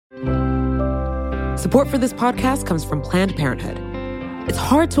Support for this podcast comes from Planned Parenthood. It's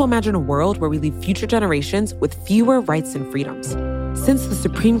hard to imagine a world where we leave future generations with fewer rights and freedoms. Since the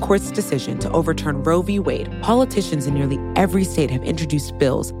Supreme Court's decision to overturn Roe v. Wade, politicians in nearly every state have introduced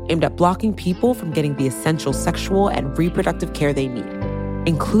bills aimed at blocking people from getting the essential sexual and reproductive care they need,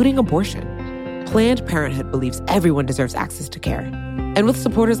 including abortion. Planned Parenthood believes everyone deserves access to care. And with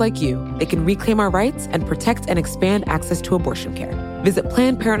supporters like you, they can reclaim our rights and protect and expand access to abortion care. Visit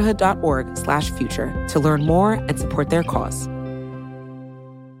PlannedParenthood.org/future to learn more and support their cause.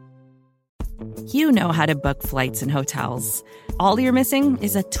 You know how to book flights and hotels. All you're missing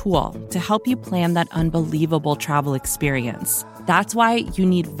is a tool to help you plan that unbelievable travel experience. That's why you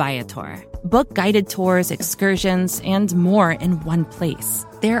need Viator. Book guided tours, excursions, and more in one place.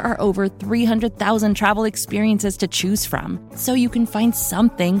 There are over 300,000 travel experiences to choose from, so you can find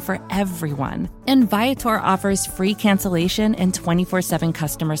something for everyone. And Viator offers free cancellation and 24/7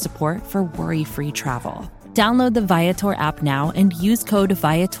 customer support for worry-free travel. Download the Viator app now and use code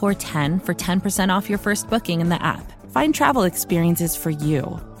Viator10 for 10% off your first booking in the app. Find travel experiences for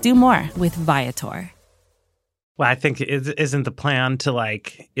you. Do more with Viator. Well, I think isn't the plan to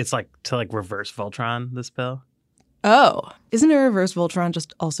reverse Voltron this bill? Oh, isn't a reverse Voltron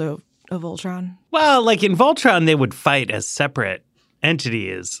just also a Voltron? Well, like in Voltron, they would fight as separate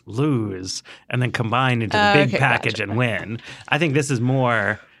entities, lose, and then combine into the big package and win. I think this is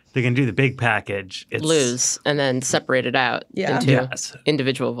more, they can do the big package. It's lose and then separate it out into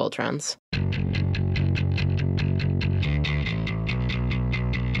individual Voltrons.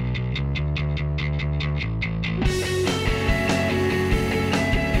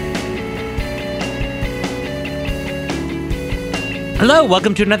 Hello,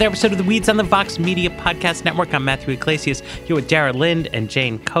 welcome to another episode of The Weeds on the Vox Media Podcast Network. I'm Matthew Iglesias, here with Dara Lind and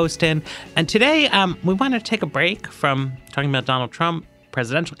Jane Coaston. And today we wanted to take a break from talking about Donald Trump,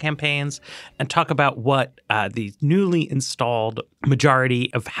 presidential campaigns, and talk about what the newly installed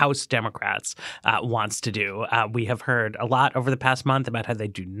majority of House Democrats wants to do. We have heard a lot over the past month about how they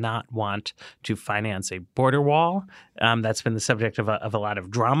do not want to finance a border wall. That's been the subject of a lot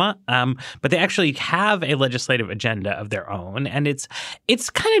of drama. But they actually have a legislative agenda of their own, and it's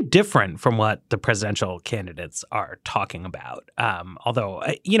kind of different from what the presidential candidates are talking about. Although,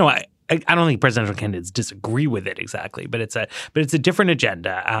 I don't think presidential candidates disagree with it exactly, but it's a different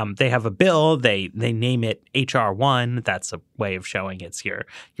agenda. They have a bill. They name it H.R. 1. That's a way of showing it's your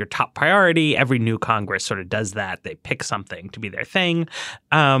top priority. Every new Congress sort of does that. They pick something to be their thing.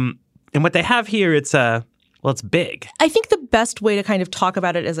 And what they have here, it's big. I think the best way to kind of talk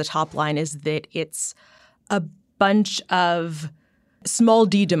about it as a top line is that it's a bunch of small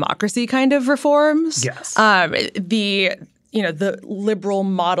d democracy kind of reforms. Yes. The liberal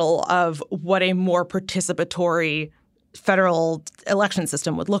model of what a more participatory federal election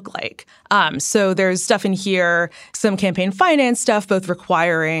system would look like. So there's stuff in here, some campaign finance stuff, both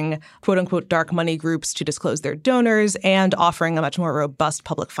requiring quote unquote dark money groups to disclose their donors and offering a much more robust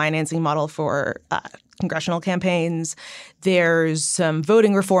public financing model for congressional campaigns. There's some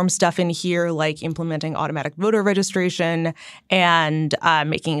voting reform stuff in here, like implementing automatic voter registration and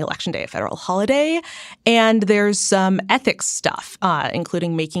making Election Day a federal holiday. And there's some ethics stuff,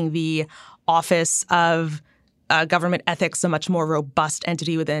 including making the Office of Government Ethics a much more robust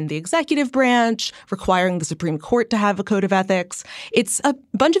entity within the executive branch, requiring the Supreme Court to have a code of ethics. It's a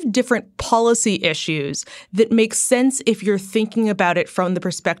bunch of different policy issues that make sense if you're thinking about it from the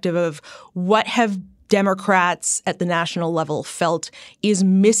perspective of what have Democrats at the national level felt is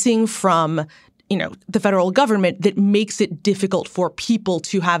missing from the federal government that makes it difficult for people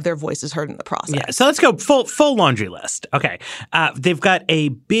to have their voices heard in the process. Yeah, so let's go full laundry list. Okay. They've got a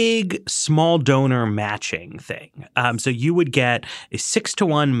big small donor matching thing. So you would get a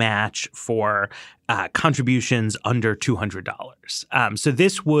 6-to-1 match for contributions under $200. So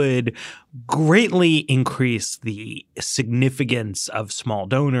this would greatly increase the significance of small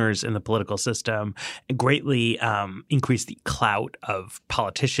donors in the political system, and greatly increase the clout of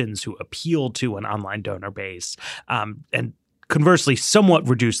politicians who appeal to an online donor base, and conversely somewhat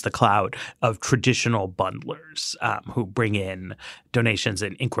reduce the clout of traditional bundlers who bring in donations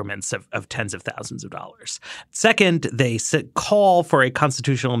in increments of tens of thousands of dollars. Second, they call for a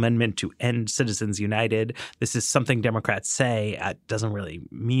constitutional amendment to end Citizens United. This is something Democrats say doesn't really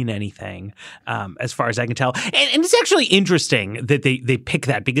mean anything as far as I can tell. And it's actually interesting that they pick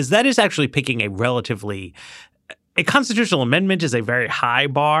that, because that is actually picking a relatively a constitutional amendment is a very high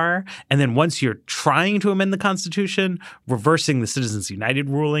bar. And then once you're trying to amend the Constitution, reversing the Citizens United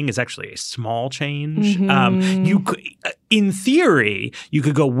ruling is actually a small change. You could, in theory, you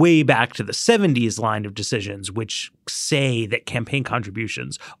could go way back to the 70s line of decisions, which say that campaign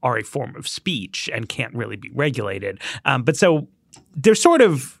contributions are a form of speech and can't really be regulated. But so they're sort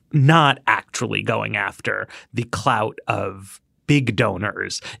of not actually going after the clout of big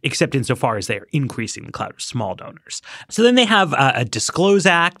donors, except insofar as they are increasing the clout of small donors. So then they have a Disclose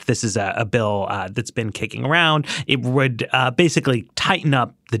Act. This is a bill that's been kicking around. It would basically tighten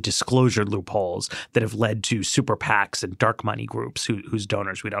up the disclosure loopholes that have led to super PACs and dark money groups whose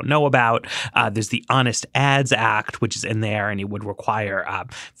donors we don't know about. There's the Honest Ads Act, which is in there, and it would require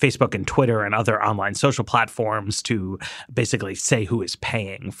Facebook and Twitter and other online social platforms to basically say who is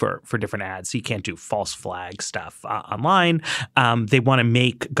paying for different ads. So you can't do false flag stuff online. They want to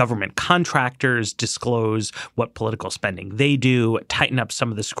make government contractors disclose what political spending they do, tighten up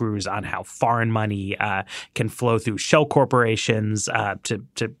some of the screws on how foreign money can flow through shell corporations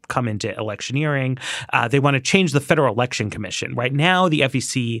to come into electioneering. They want to change the Federal Election Commission. Right now, the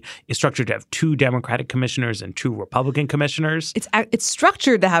FEC is structured to have 2 Democratic commissioners and 2 Republican commissioners. It's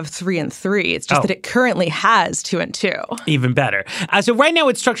structured to have 3 and 3. It's just that it currently has 2 and 2. Even better. So right now,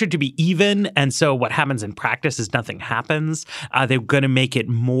 it's structured to be even. And so what happens in practice is nothing happens. They're going to make it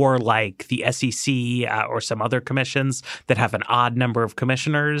more like the SEC or some other commissions that have an odd number of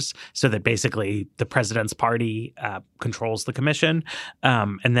commissioners so that basically the president's party controls the commission.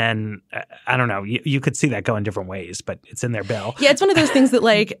 And then, I don't know, you could see that go in different ways, but it's in their bill. Yeah, it's one of those things that,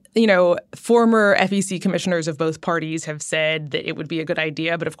 former FEC commissioners of both parties have said that it would be a good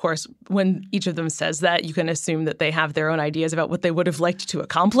idea. But of course, when each of them says that, you can assume that they have their own ideas about what they would have liked to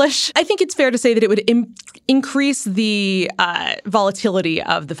accomplish. I think it's fair to say that it would increase the volatility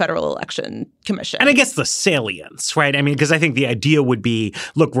of the Federal Election Commission. And I guess the salience, right? I mean, because I think the idea would be,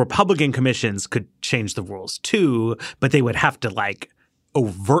 look, Republican commissions could change the rules too, but they would have to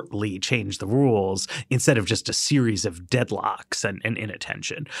overtly change the rules instead of just a series of deadlocks and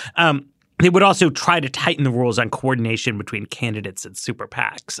inattention. They would also try to tighten the rules on coordination between candidates and super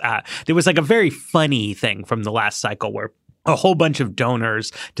PACs. There was a very funny thing from the last cycle where a whole bunch of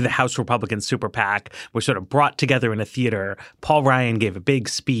donors to the House Republican super PAC were sort of brought together in a theater. Paul Ryan gave a big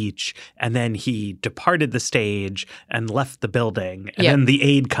speech, and then he departed the stage and left the building. And then the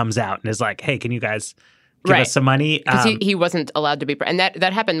aide comes out and is like, hey, can you guys give us some money? Because he wasn't allowed to be – and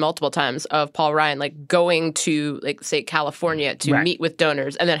that happened multiple times of Paul Ryan going to, say, California to meet with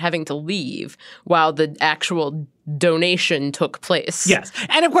donors and then having to leave while the actual donation took place. Yes.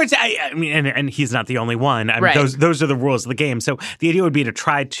 And of course, I mean, and he's not the only one. I mean, those are the rules of the game. So the idea would be to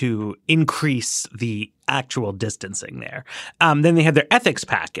try to increase the actual distancing there. Then they had their ethics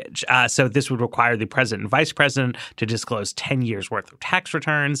package. So this would require the president and vice president to disclose 10 years worth of tax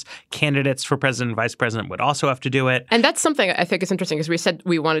returns. Candidates for president and vice president would also have to do it. And that's something I think is interesting because we said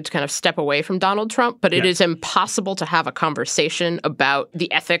we wanted to kind of step away from Donald Trump, but it is impossible to have a conversation about the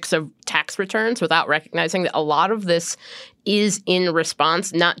ethics of tax returns without recognizing that a lot of this is in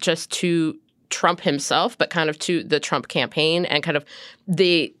response not just to Trump himself, but kind of to the Trump campaign and kind of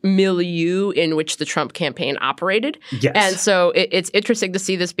the milieu in which the Trump campaign operated. Yes. And so it's interesting to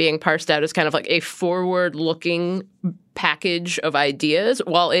see this being parsed out as kind of a forward-looking package of ideas,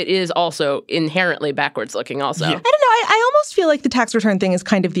 while it is also inherently backwards-looking also. Yeah. I don't know. I almost feel like the tax return thing is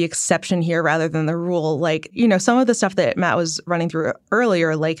kind of the exception here rather than the rule. Some of the stuff that Matt was running through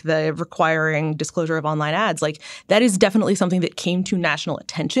earlier, like the requiring disclosure of online ads, that is definitely something that came to national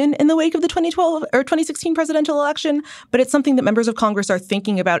attention in the wake of the 2012 or 2016 presidential election. But it's something that members of Congress are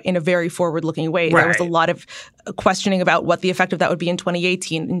thinking about in a very forward-looking way. Right. There was a lot of questioning about what the effect of that would be in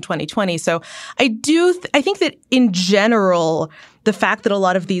 2018 and 2020. So I think that in general, the fact that a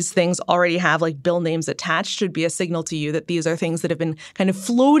lot of these things already have bill names attached should be a signal to you that these are things that have been kind of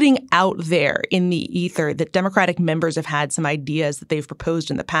floating out there in the ether, that Democratic members have had some ideas that they've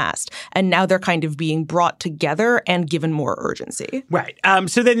proposed in the past. And now they're kind of being brought together and given more urgency. Right.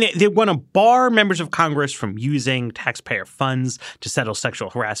 So then they want to bar members of Congress from using taxpayer funds to settle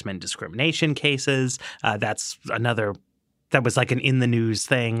sexual harassment and discrimination cases. That's another that was an in the news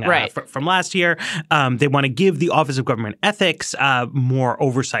thing from last year. They want to give the Office of Government Ethics more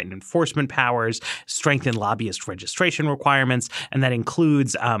oversight and enforcement powers, strengthen lobbyist registration requirements, and that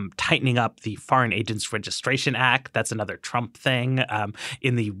includes tightening up the Foreign Agents Registration Act. That's another Trump thing.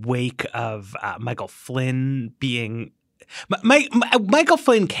 In the wake of Michael Flynn being Michael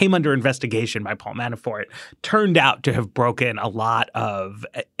Flynn came under investigation by Paul Manafort, turned out to have broken a lot of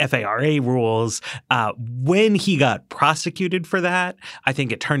FARA rules. When he got prosecuted for that, I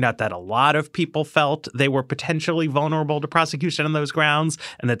think it turned out that a lot of people felt they were potentially vulnerable to prosecution on those grounds,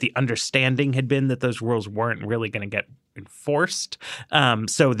 and that the understanding had been that those rules weren't really going to get enforced.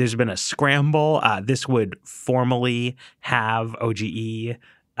 So there's been a scramble. This would formally have OGE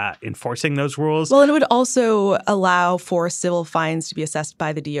enforcing those rules. Well, and it would also allow for civil fines to be assessed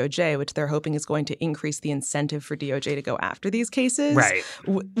by the DOJ, which they're hoping is going to increase the incentive for DOJ to go after these cases, right?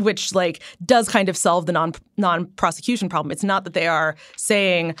 Which does kind of solve the non-prosecution problem. It's not that they are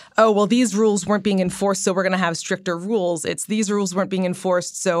saying, oh, well, these rules weren't being enforced, so we're going to have stricter rules. It's these rules weren't being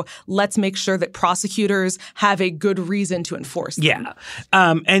enforced, so let's make sure that prosecutors have a good reason to enforce them. Yeah.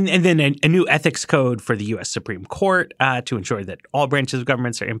 And then a new ethics code for the U.S. Supreme Court to ensure that all branches of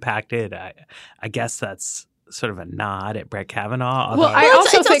governments are impacted. I guess that's sort of a nod at Brett Kavanaugh. Well, I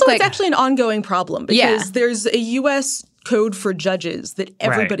also think it's actually an ongoing problem because there's a U.S. code for judges that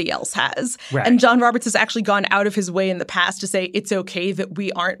everybody else has. Right. And John Roberts has actually gone out of his way in the past to say it's okay that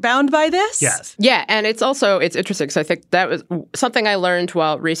we aren't bound by this. Yes. Yeah, and it's interesting because I think that was something I learned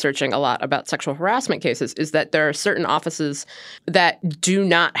while researching a lot about sexual harassment cases is that there are certain offices that do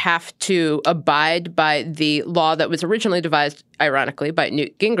not have to abide by the law that was originally devised, ironically, by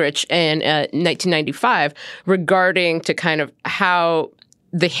Newt Gingrich in 1995 regarding to kind of how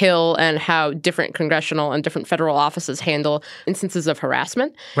the Hill and how different congressional and different federal offices handle instances of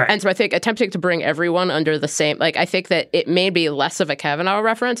harassment. Right. And so I think attempting to bring everyone under the same, I think that it may be less of a Kavanaugh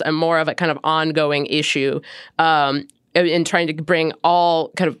reference and more of a kind of ongoing issue in trying to bring all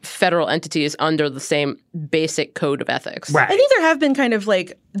kind of federal entities under the same basic code of ethics. Right. I think there have been kind of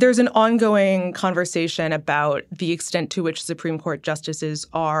there's an ongoing conversation about the extent to which Supreme Court justices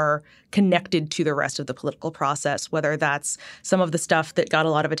are connected to the rest of the political process, whether that's some of the stuff that got a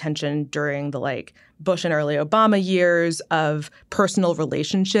lot of attention during the Bush and early Obama years of personal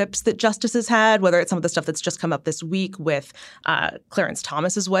relationships that justices had, whether it's some of the stuff that's just come up this week with Clarence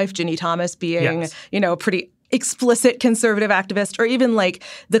Thomas's wife, Ginny Thomas, being, a pretty explicit conservative activist, or even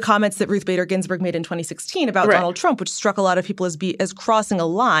the comments that Ruth Bader Ginsburg made in 2016 about Donald Trump, which struck a lot of people as crossing a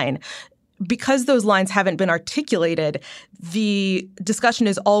line. Because those lines haven't been articulated, the discussion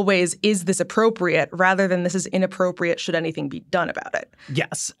is always, is this appropriate, rather than this is inappropriate, should anything be done about it?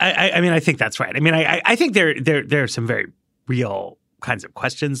 Yes. I mean, I think that's right. I mean, I think there are some very real kinds of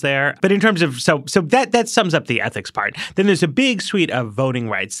questions there. But in terms of so that sums up the ethics part. Then there's a big suite of voting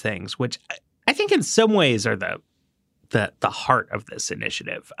rights things, which I think in some ways are the heart of this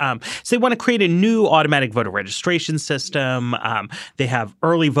initiative. So they want to create a new automatic voter registration system. They have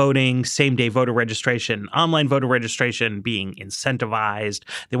early voting, same-day voter registration, online voter registration being incentivized.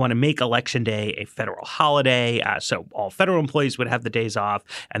 They want to make Election Day a federal holiday, so all federal employees would have the days off,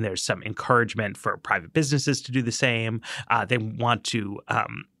 and there's some encouragement for private businesses to do the same. They want to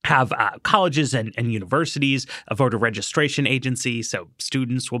have colleges and universities a voter registration agency, so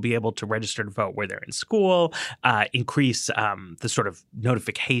students will be able to register to vote where they're in school, increase the sort of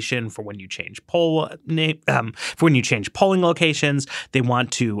notification for when you change polling locations. They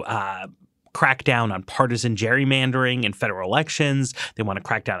want to crack down on partisan gerrymandering in federal elections. They want to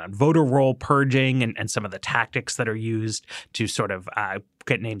crack down on voter roll purging and some of the tactics that are used to sort of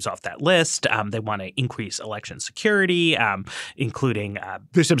get names off that list. They want to increase election security, including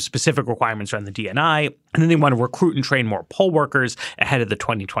there's some specific requirements around the DNI. And then they want to recruit and train more poll workers ahead of the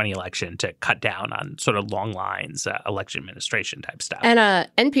 2020 election to cut down on sort of long lines, election administration type stuff. And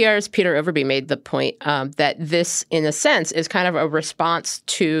NPR's Peter Overby made the point that this, in a sense, is kind of a response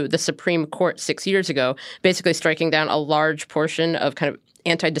to the Supreme Court 6 years ago, basically striking down a large portion of kind of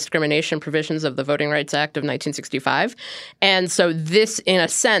anti-discrimination provisions of the Voting Rights Act of 1965. And so this, in a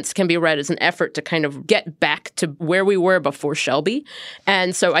sense, can be read as an effort to kind of get back to where we were before Shelby.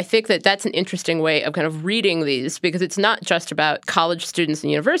 And so I think that that's an interesting way of kind of reading these, because it's not just about college students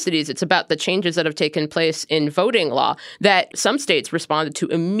and universities. It's about the changes that have taken place in voting law that some states responded to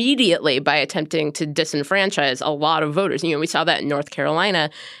immediately by attempting to disenfranchise a lot of voters. We saw that in North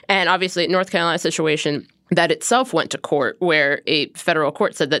Carolina. And obviously, North Carolina's situation that itself went to court, where a federal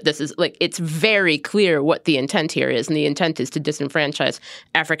court said that this is it's very clear what the intent here is, and the intent is to disenfranchise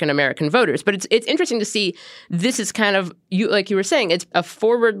African American voters. But it's interesting to see this is kind of, like you were saying, it's a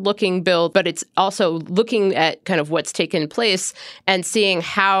forward-looking bill, but it's also looking at kind of what's taken place and seeing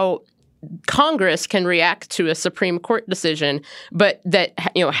how Congress can react to a Supreme Court decision, but that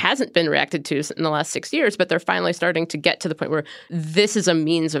hasn't been reacted to in the last 6 years. But they're finally starting to get to the point where this is a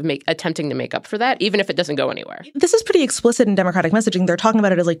means of attempting to make up for that, even if it doesn't go anywhere. This is pretty explicit in Democratic messaging. They're talking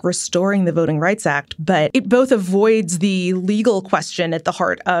about it as like restoring the Voting Rights Act, but it both avoids the legal question at the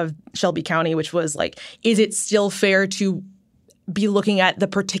heart of Shelby County, which was like, is it still fair to be looking at the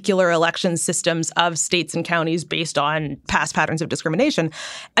particular election systems of states and counties based on past patterns of discrimination?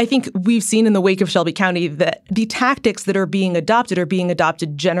 I think we've seen in the wake of Shelby County that the tactics that are being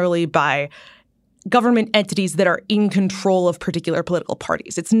adopted generally by government entities that are in control of particular political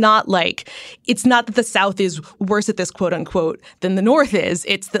parties. It's not that the South is worse at this, quote unquote, than the North is.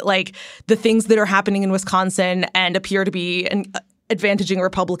 It's that like the things that are happening in Wisconsin and appear to be advantaging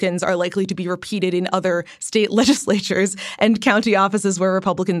Republicans are likely to be repeated in other state legislatures and county offices where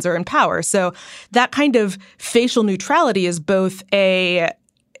Republicans are in power. So that kind of facial neutrality is both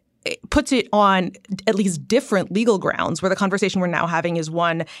puts it on at least different legal grounds, where the conversation we're now having is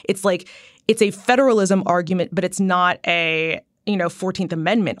one, it's a federalism argument, but it's not a 14th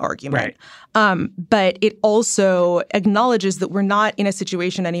Amendment argument. Right. But it also acknowledges that we're not in a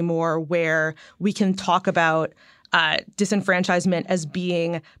situation anymore where we can talk about disenfranchisement as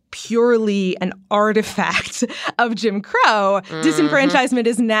being purely an artifact of Jim Crow. Mm-hmm. Disenfranchisement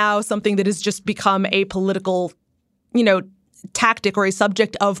is now something that has just become a political, tactic or a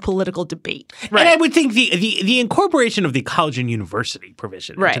subject of political debate. Right. And I would think the incorporation of the college and university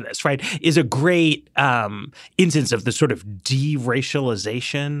provision into this, right, is a great instance of the sort of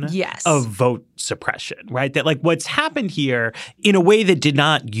de-racialization of vote suppression, right? That like what's happened here in a way that did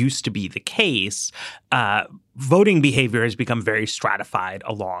not used to be the case, voting behavior has become very stratified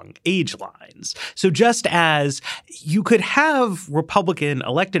along age lines. So just as you could have Republican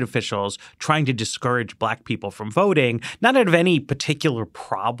elected officials trying to discourage Black people from voting, not out of any particular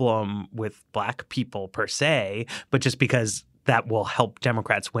problem with Black people per se, but just because that will help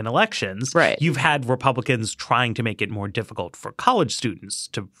Democrats win elections. Right. You've had Republicans trying to make it more difficult for college students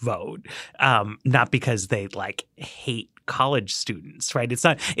to vote, not because they hate college students, right? It's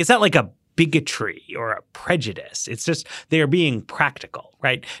not like a bigotry or a prejudice. It's just they are being practical,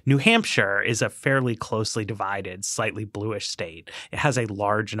 right? New Hampshire is a fairly closely divided, slightly bluish state. It has a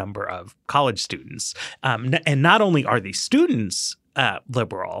large number of college students. And not only are the students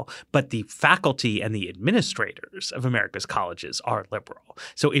liberal, but the faculty and the administrators of America's colleges are liberal.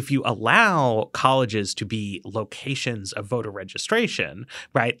 So if you allow colleges to be locations of voter registration,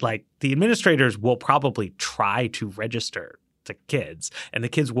 right, like the administrators will probably try to register the kids, and the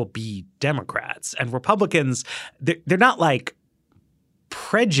kids will be Democrats. And Republicans, they're not like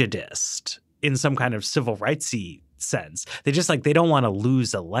prejudiced in some kind of civil rights-y sense. They just they don't want to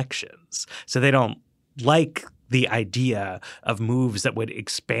lose elections. So they don't like the idea of moves that would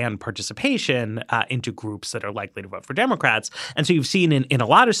expand participation into groups that are likely to vote for Democrats. And so you've seen in a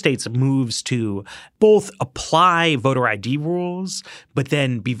lot of states moves to both apply voter ID rules, but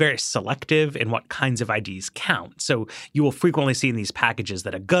then be very selective in what kinds of IDs count. So you will frequently see in these packages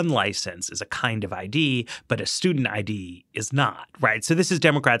that a gun license is a kind of ID, but a student ID is not, right? So this is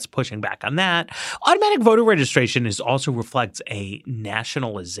Democrats pushing back on that. Automatic voter registration also reflects a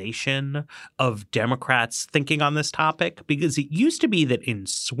nationalization of Democrats thinking on this topic, because it used to be that in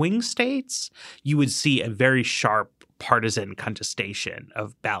swing states, you would see a very sharp partisan contestation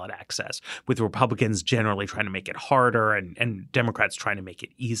of ballot access, with Republicans generally trying to make it harder and Democrats trying to make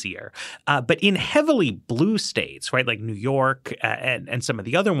it easier. But in heavily blue states, right, like New York and some of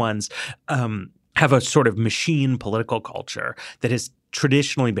the other ones, have a sort of machine political culture that has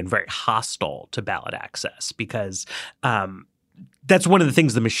traditionally been very hostile to ballot access, because that's one of the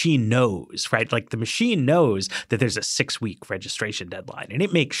things the machine knows, right? Like the machine knows that there's a 6-week registration deadline, and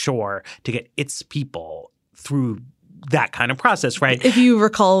it makes sure to get its people through that kind of process, right? If you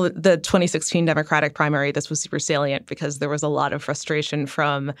recall the 2016 Democratic primary, this was super salient because there was a lot of frustration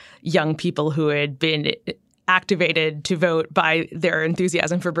from young people who had been activated to vote by their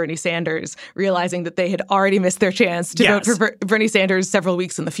enthusiasm for Bernie Sanders, realizing that they had already missed their chance to vote for Bernie Sanders several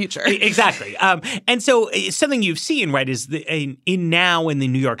weeks in the future. Exactly. And so something you've seen, right, is in the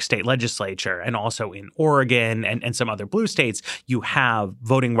New York State legislature and also in Oregon and some other blue states, you have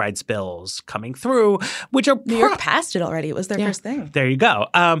voting rights bills coming through, which are New York passed it already. It was their first thing. There you go.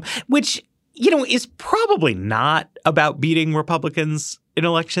 Which, is probably not about beating Republicans in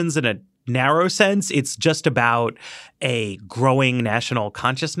elections in a narrow sense. It's just about a growing national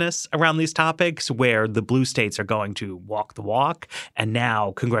consciousness around these topics, where the blue states are going to walk the walk, and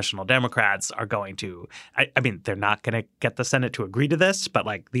now congressional Democrats are going to I mean, they're not going to get the Senate to agree to this, but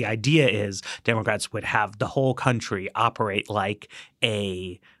the idea is Democrats would have the whole country operate like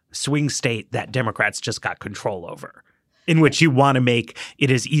a swing state that Democrats just got control over, in which you want to make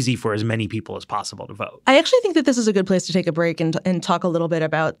it as easy for as many people as possible to vote. I actually think that this is a good place to take a break and talk a little bit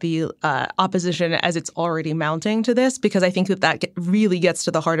about the opposition as it's already mounting to this, because I think that really gets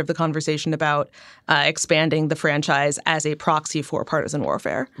to the heart of the conversation about expanding the franchise as a proxy for partisan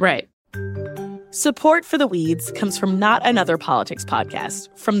warfare. Right. Support for The Weeds comes from Not Another Politics podcast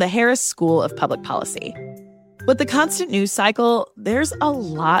from the Harris School of Public Policy. With the constant news cycle, there's a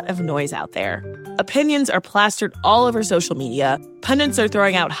lot of noise out there. Opinions are plastered all over social media, pundits are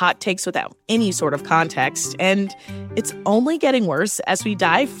throwing out hot takes without any sort of context, and it's only getting worse as we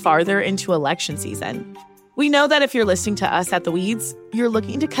dive farther into election season. We know that if you're listening to us at The Weeds, you're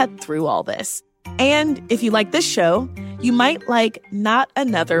looking to cut through all this. And if you like this show, you might like Not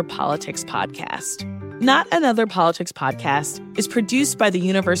Another Politics podcast. Not Another Politics podcast is produced by the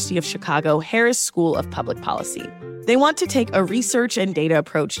University of Chicago Harris School of Public Policy. They want to take a research and data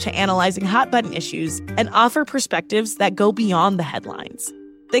approach to analyzing hot-button issues and offer perspectives that go beyond the headlines.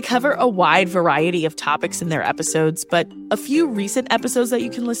 They cover a wide variety of topics in their episodes, but a few recent episodes that you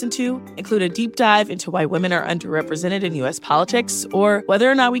can listen to include a deep dive into why women are underrepresented in U.S. politics or whether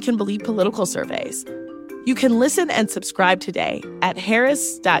or not we can believe political surveys. You can listen and subscribe today at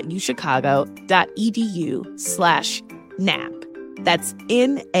harris.uchicago.edu/NAP. That's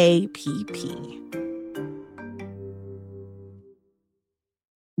NAPP.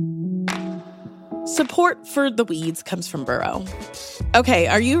 Support for The Weeds comes from Burrow. Okay,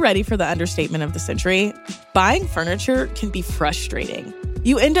 are you ready for the understatement of the century? Buying furniture can be frustrating.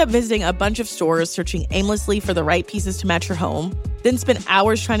 You end up visiting a bunch of stores searching aimlessly for the right pieces to match your home, then spend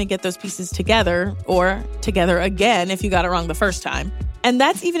hours trying to get those pieces together, or together again if you got it wrong the first time. And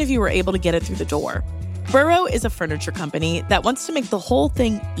that's even if you were able to get it through the door. Burrow is a furniture company that wants to make the whole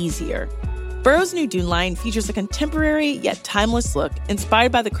thing easier. Burrow's new Dune line features a contemporary yet timeless look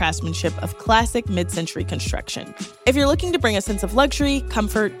inspired by the craftsmanship of classic mid-century construction. If you're looking to bring a sense of luxury,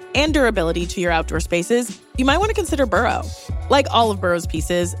 comfort, and durability to your outdoor spaces, you might want to consider Burrow. Like all of Burrow's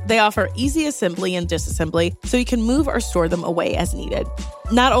pieces, they offer easy assembly and disassembly so you can move or store them away as needed.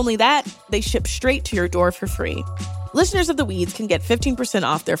 Not only that, they ship straight to your door for free. Listeners of The Weeds can get 15%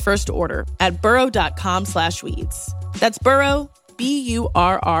 off their first order at burrow.com/weeds. That's Burrow,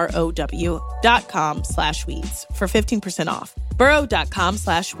 BURROW.com/weeds for 15% off.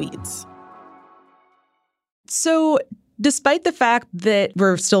 Burrow.com/weeds. So despite the fact that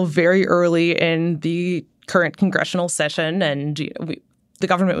we're still very early in the current congressional session and the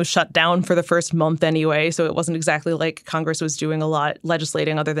government was shut down for the first month anyway, so it wasn't exactly like Congress was doing a lot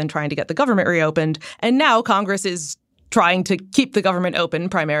legislating other than trying to get the government reopened. And now Congress is trying to keep the government open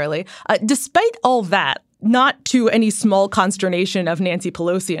primarily. Despite all that, not to any small consternation of Nancy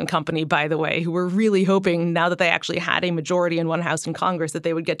Pelosi and company, by the way, who were really hoping now that they actually had a majority in one house in Congress that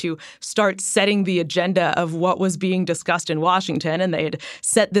they would get to start setting the agenda of what was being discussed in Washington. And they had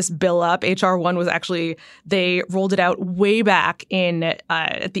set this bill up. H.R. 1 was actually, they rolled it out way back in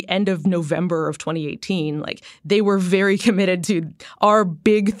at the end of November of 2018. Like, they were very committed to our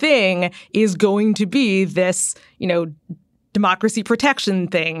big thing is going to be this, democracy protection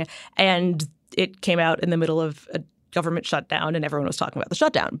thing. And it came out in the middle of a government shutdown, and everyone was talking about the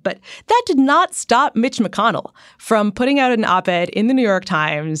shutdown. But that did not stop Mitch McConnell from putting out an op-ed in the New York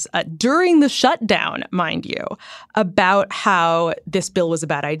Times during the shutdown, mind you, about how this bill was a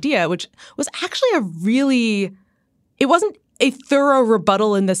bad idea, which was actually it wasn't a thorough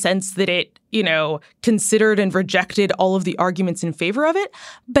rebuttal in the sense that it, considered and rejected all of the arguments in favor of it,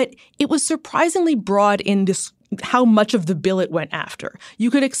 but it was surprisingly broad in this how much of the bill it went after. You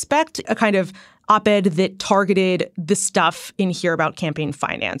could expect a kind of op-ed that targeted the stuff in here about campaign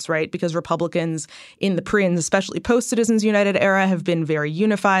finance, right? Because Republicans in the pre and especially post-Citizens United era have been very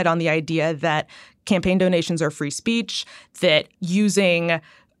unified on the idea that campaign donations are free speech, that using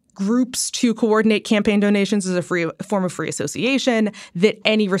groups to coordinate campaign donations is a form of free association, that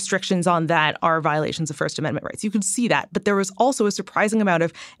any restrictions on that are violations of First Amendment rights. You could see that. But there was also a surprising amount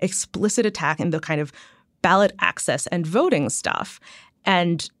of explicit attack in the kind of ballot access and voting stuff.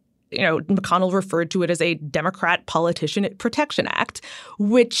 And, McConnell referred to it as a Democrat Politician Protection Act,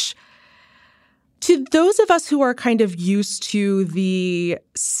 which to those of us who are kind of used to the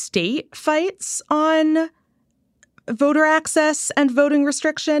state fights on voter access and voting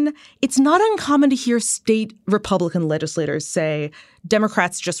restriction, it's not uncommon to hear state Republican legislators say,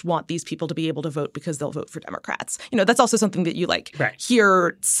 Democrats just want these people to be able to vote because they'll vote for Democrats. That's also something that you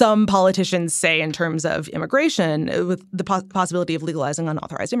hear some politicians say in terms of immigration with the possibility of legalizing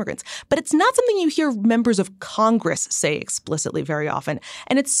unauthorized immigrants. But it's not something you hear members of Congress say explicitly very often.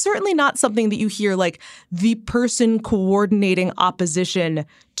 And it's certainly not something that you hear the person coordinating opposition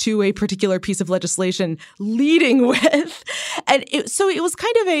to a particular piece of legislation leading with. And so it was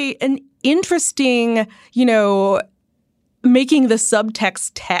kind of an interesting, making the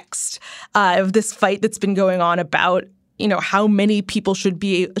subtext text of this fight that's been going on about how many people should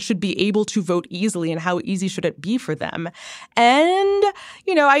be able to vote easily and how easy should it be for them. And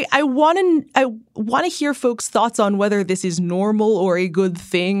I want to hear folks' thoughts on whether this is normal or a good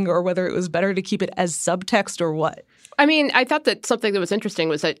thing, or whether it was better to keep it as subtext or what. I mean, I thought that something that was interesting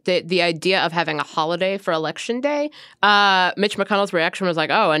was that the idea of having a holiday for Election Day, Mitch McConnell's reaction was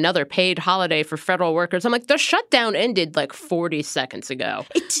like, oh, another paid holiday for federal workers. I'm like, the shutdown ended 40 seconds ago.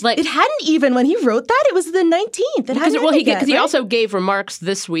 It hadn't even, when he wrote that, it was the 19th. Because he also gave remarks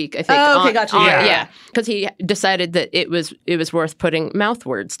this week, I think. Oh, okay, gotcha. Yeah, because he decided that it was worth putting mouth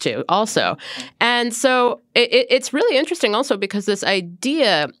words to also. And so it's really interesting also because this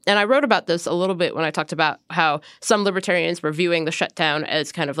idea, and I wrote about this a little bit when I talked about how some libertarians were viewing the shutdown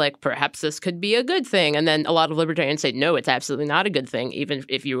as kind of perhaps this could be a good thing. And then a lot of libertarians say, no, it's absolutely not a good thing, even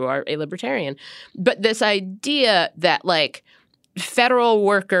if you are a libertarian. But this idea that federal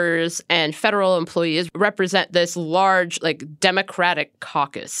workers and federal employees represent this large Democratic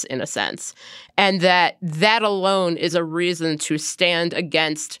caucus in a sense, and that alone is a reason to stand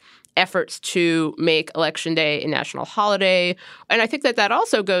against efforts to make Election Day a national holiday. And I think that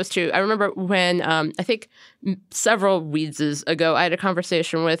also goes to, I remember when I think several Weedses ago, I had a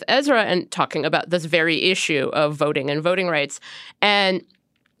conversation with Ezra and talking about this very issue of voting and voting rights. And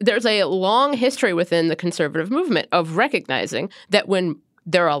there's a long history within the conservative movement of recognizing that when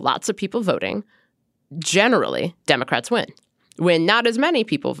there are lots of people voting, generally Democrats win. When not as many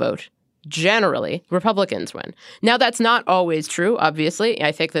people vote, generally Republicans win. Now, that's not always true, obviously.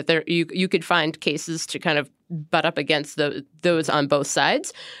 I think that you could find cases to kind of butt up against those on both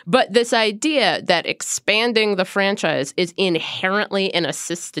sides. But this idea that expanding the franchise is inherently an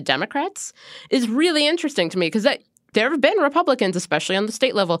assist to Democrats is really interesting to me, because there have been Republicans, especially on the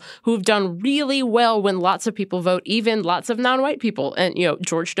state level, who have done really well when lots of people vote, even lots of non-white people. And,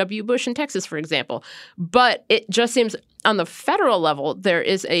 George W. Bush in Texas, for example. But it just seems on the federal level, there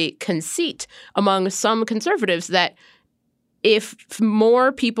is a conceit among some conservatives that if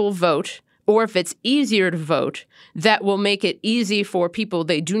more people vote, or if it's easier to vote, that will make it easy for people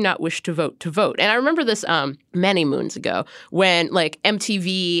they do not wish to vote. And I remember this many moons ago when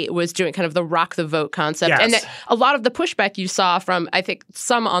MTV was doing kind of the rock the vote concept. Yes. And that a lot of the pushback you saw from, I think,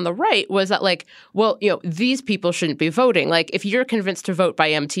 some on the right was that these people shouldn't be voting. If you're convinced to vote by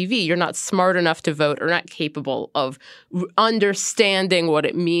MTV, you're not smart enough to vote or not capable of understanding what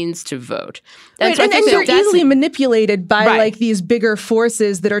it means to vote. And you're easily manipulated by these bigger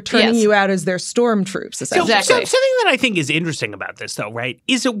forces that are turning you out as their stormtroops, essentially. So something that I think is interesting about this, though, right,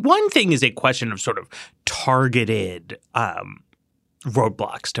 is that one thing is a question of sort of targeted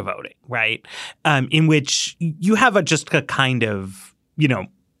roadblocks to voting, right, in which you have just a kind of,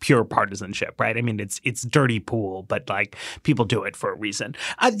 pure partisanship, right? I mean, it's dirty pool, but people do it for a reason.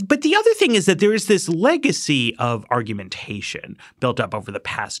 But the other thing is that there is this legacy of argumentation built up over the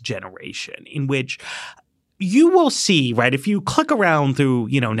past generation in which you will see, right, if you click around through,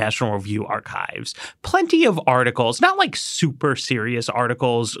 National Review archives, plenty of articles, not super serious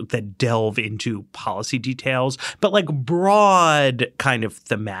articles that delve into policy details, but broad kind of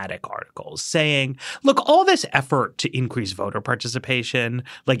thematic articles saying, look, all this effort to increase voter participation,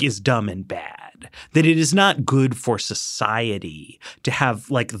 is dumb and bad, that it is not good for society to have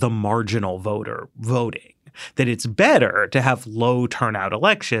the marginal voter voting. That it's better to have low turnout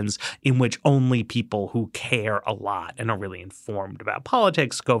elections in which only people who care a lot and are really informed about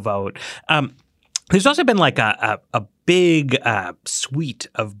politics go vote. There's also been a big suite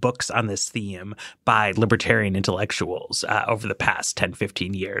of books on this theme by libertarian intellectuals over the past 10,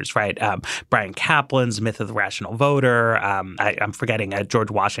 15 years, right? Brian Kaplan's Myth of the Rational Voter. I'm forgetting a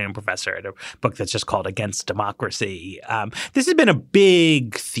George Washington professor at a book that's just called Against Democracy. This has been a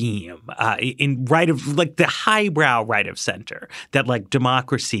big theme in right of the highbrow right of center that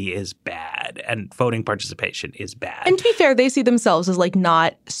democracy is bad and voting participation is bad. And to be fair, they see themselves as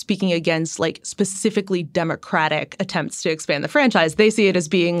not speaking against specifically democratic attempts to expand the franchise. They see it as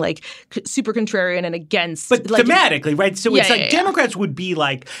being super contrarian and against. But thematically, right? So it's Democrats would be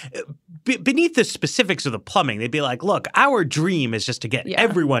beneath the specifics of the plumbing, they'd be like, look, our dream is just to get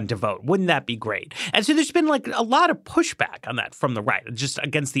everyone to vote. Wouldn't that be great? And so there's been like a lot of pushback on that from the right, just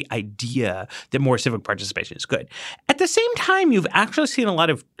against the idea that more civic participation is good. At the same time, you've actually seen a lot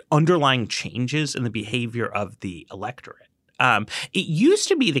of underlying changes in the behavior of the electorate. It used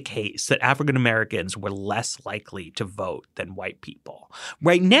to be the case that African Americans were less likely to vote than white people.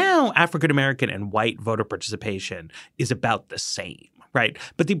 Right now, African American and white voter participation is about the same, right?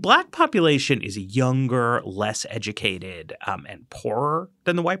 But the black population is younger, less educated, and poorer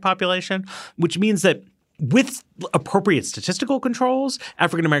than the white population, which means that with appropriate statistical controls,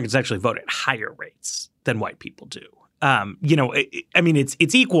 African Americans actually vote at higher rates than white people do.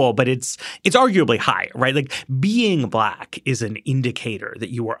 It's equal, but it's arguably higher, right? Like being black is an indicator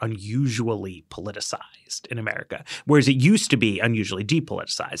that you are unusually politicized in America, whereas it used to be unusually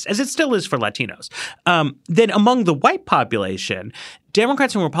depoliticized, as it still is for Latinos. Then among the white population,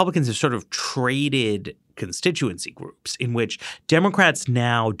 Democrats and Republicans have sort of traded constituency groups in which Democrats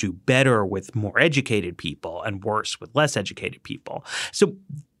now do better with more educated people and worse with less educated people. So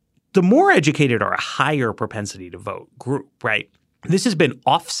the more educated are a higher propensity to vote group, right? This has been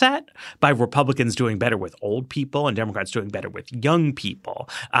offset by Republicans doing better with old people and Democrats doing better with young people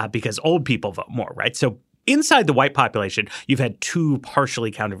because old people vote more, right? So inside the white population, you've had two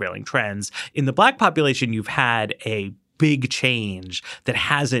partially countervailing trends. In the black population, you've had a big change that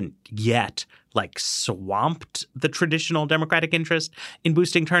hasn't yet swamped the traditional Democratic interest in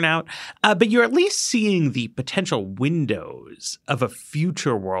boosting turnout. But you're at least seeing the potential windows of a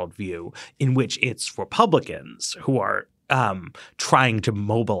future worldview in which it's Republicans who are trying to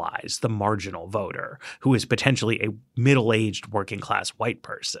mobilize the marginal voter who is potentially a middle-aged working-class white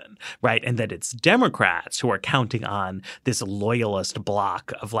person, right? And that it's Democrats who are counting on this loyalist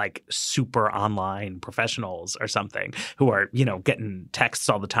block of super online professionals or something who are, getting texts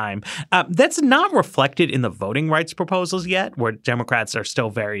all the time. That's not reflected in the voting rights proposals yet, where Democrats are still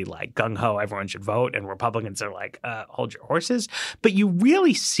very gung-ho, everyone should vote, and Republicans are hold your horses. But you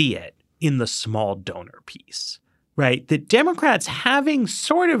really see it in the small donor piece. Right, that Democrats, having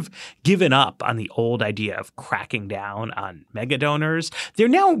sort of given up on the old idea of cracking down on mega donors, they're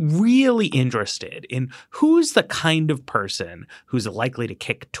now really interested in who's the kind of person who's likely to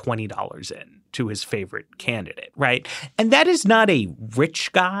kick $20 in to his favorite candidate, right? And that is not a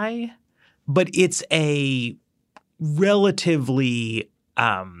rich guy, but it's a relatively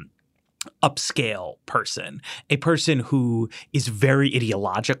upscale person, a person who is very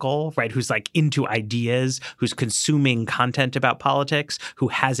ideological, right? Who's into ideas, who's consuming content about politics, who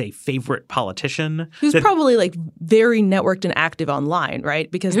has a favorite politician. Who's probably very networked and active online, right?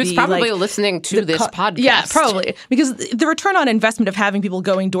 Because who's probably listening to this podcast. Yeah, probably. Because the return on investment of having people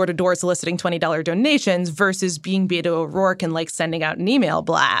going door to door soliciting $20 donations versus being Beto O'Rourke and sending out an email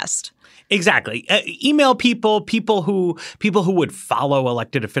blast. Exactly. Email people who would follow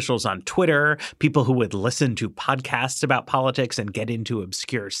elected officials on Twitter, people who would listen to podcasts about politics and get into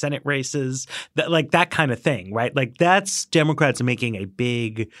obscure Senate races, that kind of thing, right? That's Democrats making a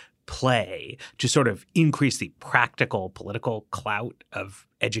big play to sort of increase the practical political clout of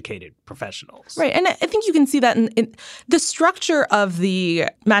educated professionals. Right. And I think you can see that in the structure of the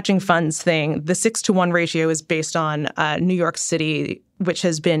matching funds thing. The 6-to-1 ratio is based on New York City, which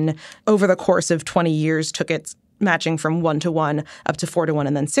has been over the course of 20 years, took its matching from 1-to-1 up to 4-to-1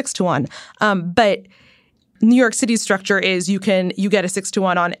 and then 6-to-1. But New York City's structure is you get a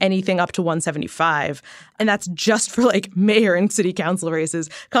 6-to-1 on anything up to 175. And that's just for mayor and city council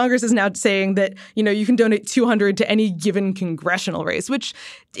races. Congress is now saying that, you can donate $200 to any given congressional race, which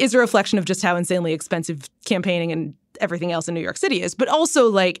is a reflection of just how insanely expensive campaigning and everything else in New York City is. But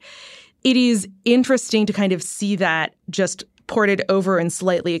also it is interesting to kind of see that just ported over and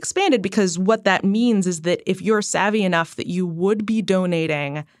slightly expanded, because what that means is that if you're savvy enough that you would be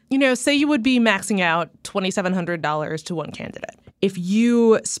donating, say you would be maxing out $2,700 to one candidate. If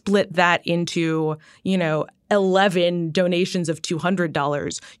you split that into, 11 donations of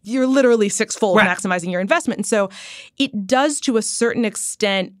 $200, you're literally sixfold maximizing your investment. And so it does, to a certain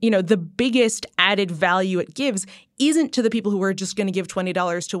extent, the biggest added value it gives isn't to the people who are just going to give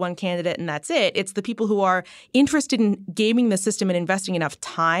 $20 to one candidate and that's it. It's the people who are interested in gaming the system and investing enough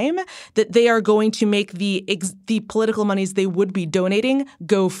time that they are going to make the political monies they would be donating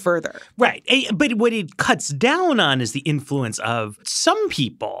go further. Right. But what it cuts down on is the influence of some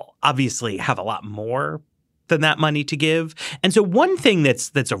people obviously have a lot more than that money to give. And so one thing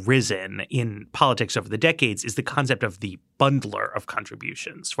that's arisen in politics over the decades is the concept of the bundler of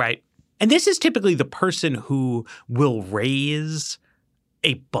contributions, right? And this is typically the person who will raise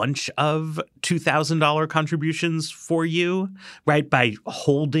a bunch of $2,000 contributions for you, right? By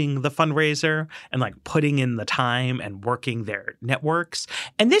holding the fundraiser and like putting in the time and working their networks.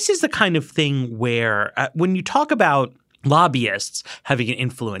 And this is the kind of thing where when you talk about lobbyists having an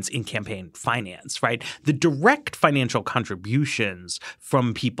influence in campaign finance, right? The direct financial contributions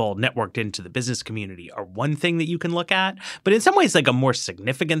from people networked into the business community are one thing that you can look at. But in some ways, like a more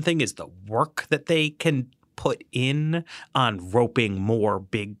significant thing is the work that they can put in on roping more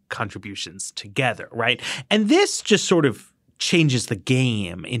big contributions together, right? And this just sort of changes the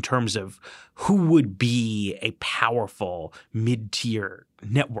game in terms of who would be a powerful mid-tier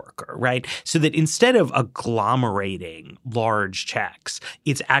networker, right? So that instead of agglomerating large checks,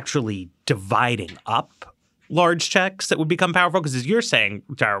 it's actually dividing up large checks that would become powerful. Because as you're saying,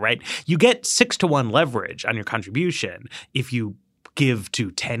 Dara, right, you get 6-to-1 leverage on your contribution if you give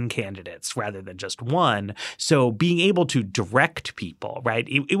to 10 candidates rather than just one. So being able to direct people, right?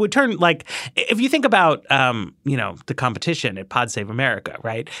 It would turn like if you think about, the competition at Pod Save America,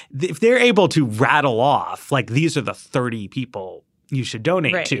 right? If they're able to rattle off like these are the 30 people you should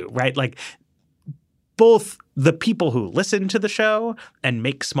donate to, right? Like both the people who listen to the show and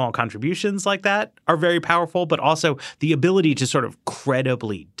make small contributions like that are very powerful, but also the ability to sort of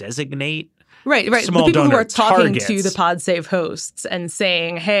credibly designate Right. Small the people who are donor talking targets. to the Pod Save hosts and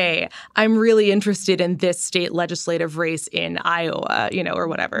saying, hey, I'm really interested in this state legislative race in Iowa, or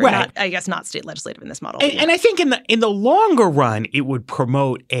whatever. Right. Not state legislative in this model. And I think in the longer run, it would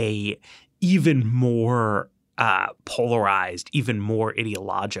promote a even more polarized, even more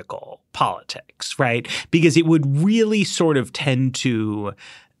ideological politics, right? Because it would really sort of tend to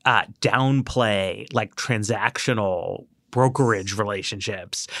downplay like transactional brokerage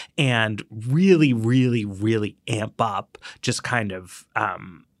relationships and really, really, really amp up just kind of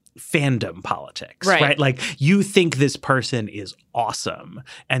fandom politics, right? Like you think this person is awesome.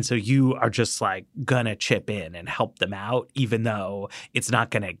 And so you are just like gonna chip in and help them out, even though it's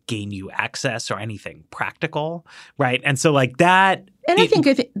not gonna gain you access or anything practical, right? And so like that. And I think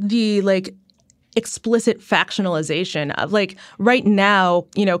the like explicit factionalization of like right now,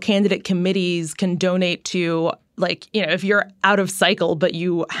 candidate committees can donate to like, if you're out of cycle, but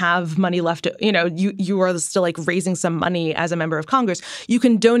you have money left, you are still like raising some money as a member of Congress, you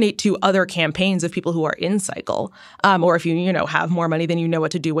can donate to other campaigns of people who are in cycle. Or if you have more money than you know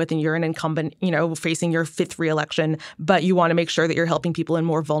what to do with and you're an incumbent, facing your 5th reelection, but you want to make sure that you're helping people in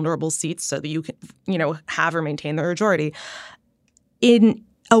more vulnerable seats so that you can, have or maintain the majority. In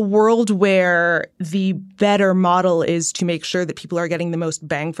a world where the better model is to make sure that people are getting the most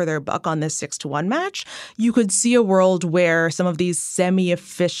bang for their buck on this 6-to-1 match, you could see a world where some of these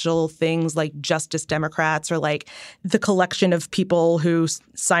semi-official things like Justice Democrats or like the collection of people who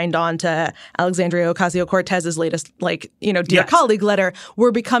signed on to Alexandria Ocasio-Cortez's latest Dear Colleague letter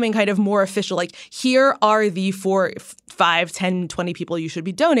were becoming kind of more official. Like, here are the 4, 5, 10, 20 people you should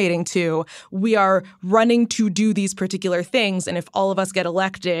be donating to. We are running to do these particular things. And if all of us get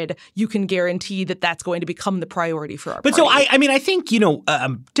elected, you can guarantee that that's going to become the priority for our party. But so, I think,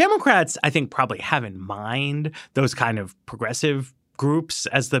 Democrats, I think, probably have in mind those kind of progressive groups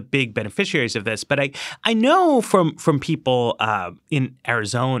as the big beneficiaries of this. But I know from people in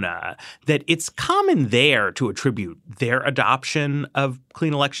Arizona that it's common there to attribute their adoption of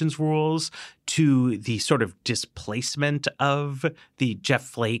clean elections rules to the sort of displacement of the Jeff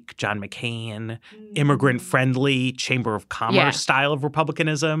Flake, John McCain, immigrant-friendly Chamber of Commerce style of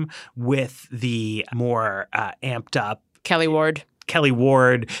republicanism with the more amped up Kelly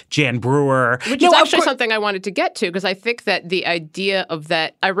Ward, Jan Brewer. Which is actually something I wanted to get to because I think that the idea of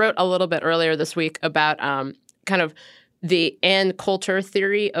that – I wrote a little bit earlier this week about kind of the Ann Coulter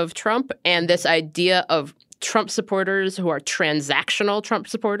theory of Trump and this idea of Trump supporters who are transactional Trump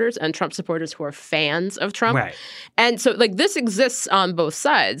supporters and Trump supporters who are fans of Trump. Right. And so like this exists on both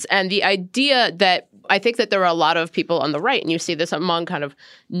sides. And the idea that I think that there are a lot of people on the right, and you see this among kind of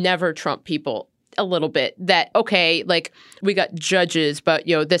never Trump people a little bit, that, okay, like we got judges, but,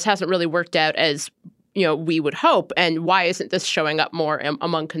 this hasn't really worked out as we would hope. And why isn't this showing up more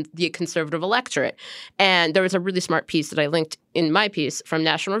among the conservative electorate? And there was a really smart piece that I linked in my piece from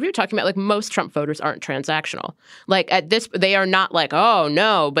National Review talking about like most Trump voters aren't transactional. Like at this, they are not like, oh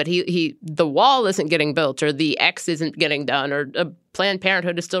no, but the wall isn't getting built or the X isn't getting done or Planned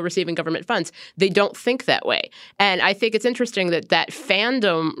Parenthood is still receiving government funds. They don't think that way. And I think it's interesting that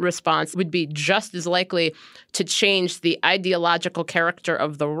fandom response would be just as likely to change the ideological character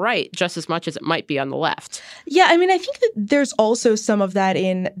of the right just as much as it might be on the left. Yeah, I mean, I think that there's also some of that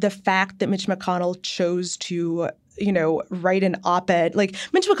in the fact that Mitch McConnell chose to write an op-ed. Like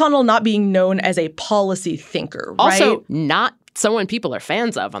Mitch McConnell not being known as a policy thinker, right? Also not someone people are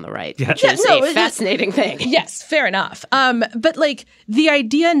fans of on the right, Yeah. which is a fascinating thing. Yes, fair enough. But like the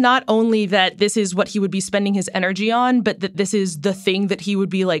idea not only that this is what he would be spending his energy on, but that this is the thing that he would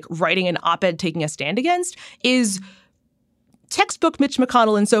be like writing an op-ed taking a stand against is textbook Mitch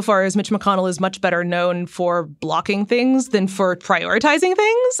McConnell insofar as Mitch McConnell is much better known for blocking things than for prioritizing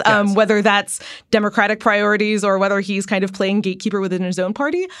things, Yes. whether that's Democratic priorities or whether he's kind of playing gatekeeper within his own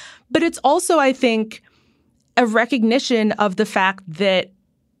party. But it's also, I think, a recognition of the fact that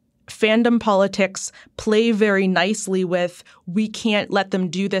fandom politics play very nicely with we can't let them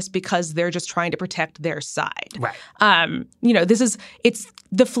do this because they're just trying to protect their side. Right. It's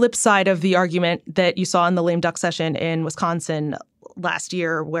the flip side of the argument that you saw in the lame duck session in Wisconsin last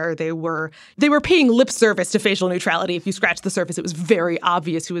year, where they were paying lip service to facial neutrality. If you scratch the surface, it was very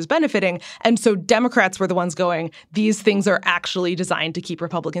obvious who was benefiting. And so Democrats were the ones going, these things are actually designed to keep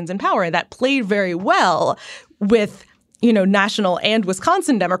Republicans in power. And that played very well with national and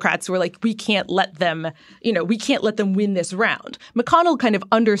Wisconsin Democrats who are like, we can't let them win this round. McConnell kind of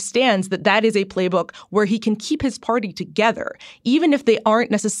understands that that is a playbook where he can keep his party together, even if they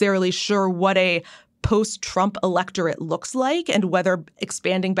aren't necessarily sure what a post-Trump electorate looks like and whether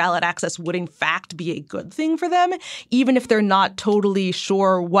expanding ballot access would in fact be a good thing for them, even if they're not totally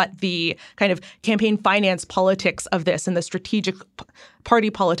sure what the kind of campaign finance politics of this and the strategic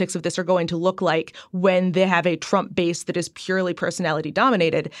party politics of this are going to look like when they have a Trump base that is purely personality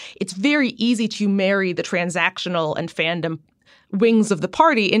dominated. It's very easy to marry the transactional and fandom wings of the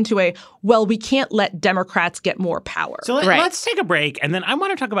party into we can't let Democrats get more power. So let's take a break, and then I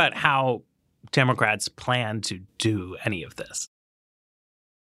want to talk about how Democrats plan to do any of this.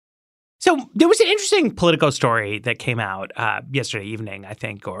 So there was an interesting Politico story that came out yesterday evening, I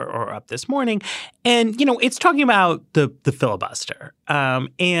think, or up this morning. And, it's talking about the filibuster.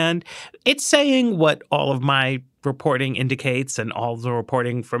 And it's saying what all of my reporting indicates and all the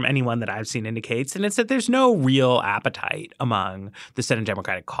reporting from anyone that I've seen indicates. And it's that there's no real appetite among the Senate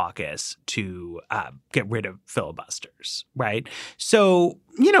Democratic caucus to get rid of filibusters, right? So,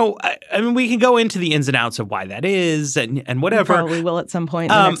 we can go into the ins and outs of why that is and whatever. We probably will at some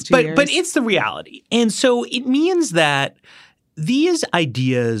point in the next 2 years. But it's the reality. And so it means that these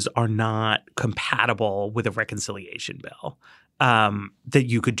ideas are not compatible with a reconciliation bill that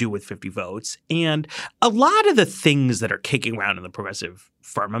you could do with 50 votes. And a lot of the things that are kicking around in the progressive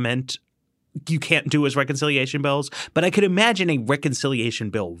firmament you can't do as reconciliation bills, but I could imagine a reconciliation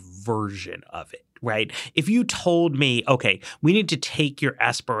bill version of it, right? If you told me, okay, we need to take your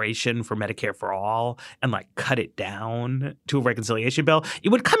aspiration for Medicare for all and cut it down to a reconciliation bill, it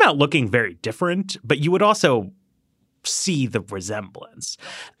would come out looking very different, but you would also see the resemblance.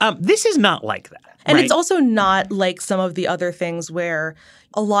 This is not like that. And right? It's also not like some of the other things where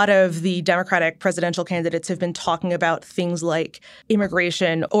a lot of the Democratic presidential candidates have been talking about things like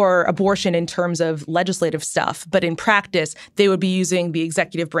immigration or abortion in terms of legislative stuff. But in practice, they would be using the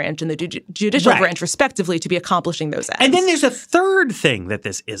executive branch and the judicial branch respectively to be accomplishing those ends. And then there's a third thing that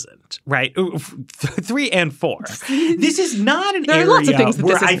this isn't, right? 3 and 4. This is not an area lots of things that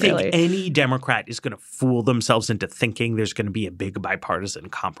where this I isn't think really. any Democrat is going to fool themselves into thinking there's going to be a big bipartisan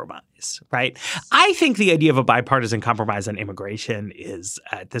compromise, right? I think the idea of a bipartisan compromise on immigration is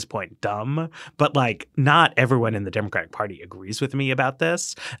at this point dumb, but not everyone in the Democratic Party agrees with me about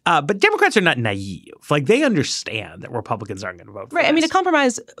this. But Democrats are not naive. They understand that Republicans aren't going to vote for Right. this. I mean, a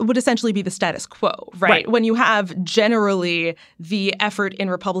compromise would essentially be the status quo, right? When you have generally the effort in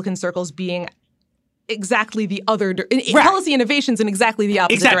Republican circles being exactly the other policy innovations in exactly the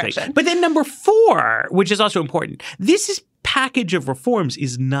opposite direction. But then number 4, which is also important, this package of reforms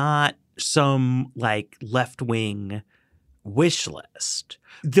is not some left-wing wish list.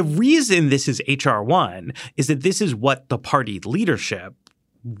 The reason this is H.R. 1 is that this is what the party leadership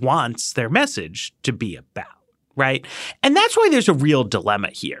wants their message to be about, right? And that's why there's a real dilemma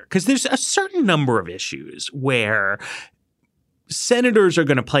here, because there's a certain number of issues where senators are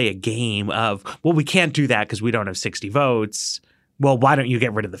going to play a game of, well, we can't do that because we don't have 60 votes. Well, why don't you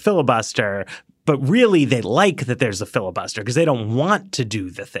get rid of the filibuster? But really, they like that there's a filibuster because they don't want to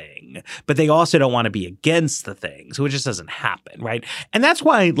do the thing, but they also don't want to be against the thing. So it just doesn't happen, right? And that's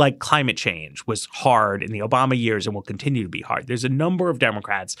why climate change was hard in the Obama years and will continue to be hard. There's a number of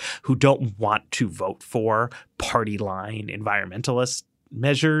Democrats who don't want to vote for party line environmentalist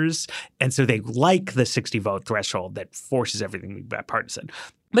measures. And so they like the 60 vote threshold that forces everything to be bipartisan.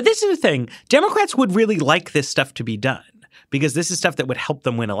 But this is the thing. Democrats would really like this stuff to be done, because this is stuff that would help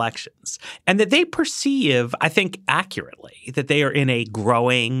them win elections. And that they perceive, I think accurately, that they are in a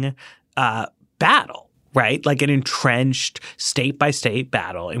growing battle right? Like an entrenched state-by-state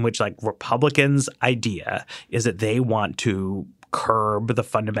battle in which like Republicans' idea is that they want to curb the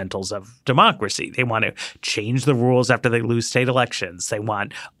fundamentals of democracy. They want to change the rules after they lose state elections. They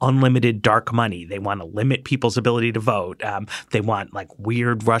want unlimited dark money. They want to limit people's ability to vote. They want like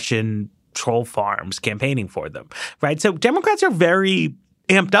weird Russian troll farms campaigning for them, right? So Democrats are very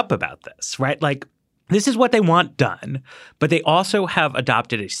amped up about this, right? Like this is what they want done, but they also have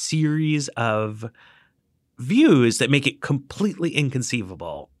adopted a series of views that make it completely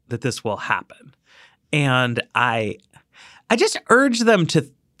inconceivable that this will happen. And I just urge them to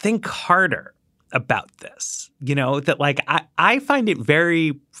think harder about this, that like I find it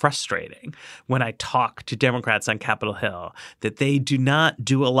very frustrating when I talk to Democrats on Capitol Hill that they do not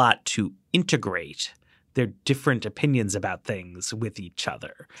do a lot to integrate their different opinions about things with each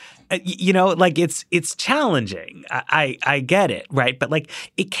other. Like it's challenging. I get it, right? But like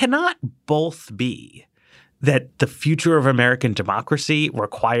it cannot both be that the future of American democracy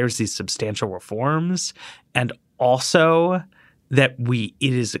requires these substantial reforms and also that it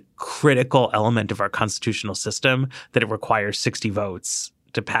is a critical element of our constitutional system that it requires 60 votes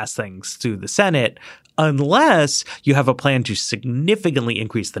to pass things through the Senate unless you have a plan to significantly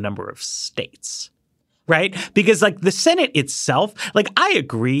increase the number of states. Right? Because like the Senate itself, like I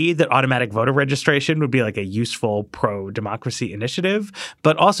agree that automatic voter registration would be like a useful pro-democracy initiative,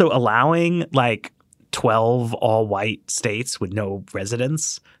 but also allowing like 12 all-white states with no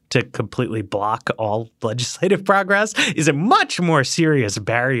residents to completely block all legislative progress is a much more serious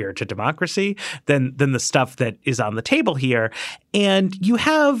barrier to democracy than the stuff that is on the table here. And you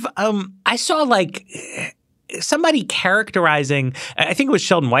have I saw like somebody characterizing, I think it was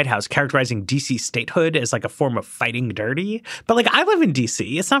Sheldon Whitehouse, characterizing D.C. statehood as like a form of fighting dirty. But like I live in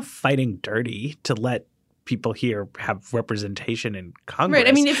D.C. It's not fighting dirty to let people here have representation in Congress. Right.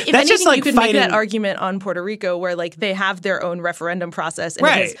 I mean, if anything, just like you could fighting... make that argument on Puerto Rico where like they have their own referendum process and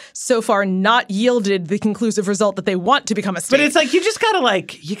right. it has so far not yielded the conclusive result that they want to become a state. But it's like you just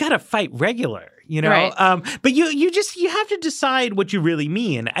gotta fight regular. Right. But you have to decide what you really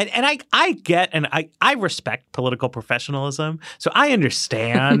mean. And I get and I respect political professionalism. So I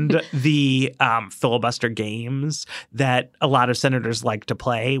understand the filibuster games that a lot of senators like to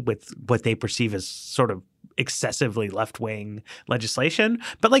play with what they perceive as sort of excessively left-wing legislation.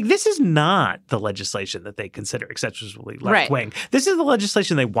 But like this is not the legislation that they consider excessively left-wing. Right. This is the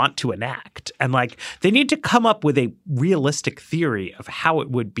legislation they want to enact. And like they need to come up with a realistic theory of how it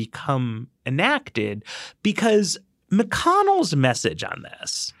would become enacted because McConnell's message on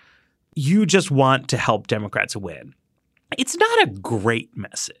this, you just want to help Democrats win. It's not a great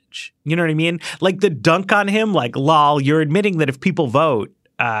message. You know what I mean? Like the dunk on him, like, lol, you're admitting that if people vote,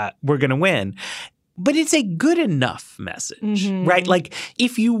 we're going to win. But it's a good enough message, right? Like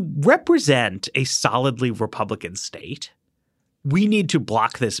if you represent a solidly Republican state, we need to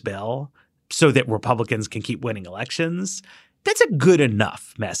block this bill so that Republicans can keep winning elections. That's a good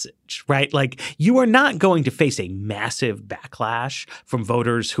enough message, right? Like you are not going to face a massive backlash from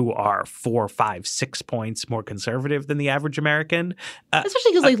voters who are 4, 5, 6 points more conservative than the average American.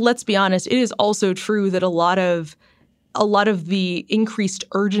 Especially because, like, let's be honest, it is also true that a lot of the increased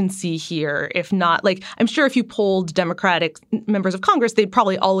urgency here, if not, like, I'm sure if you polled Democratic members of Congress, they'd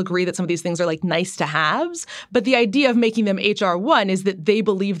probably all agree that some of these things are like nice to haves. But the idea of making them H.R. 1 is that they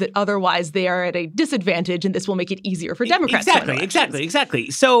believe that otherwise they are at a disadvantage and this will make it easier for Democrats to win elections.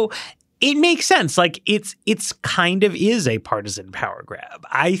 Exactly. So it makes sense. Like it's kind of is a partisan power grab.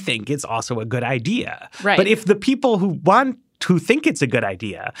 I think it's also a good idea. Right. But if the people who think it's a good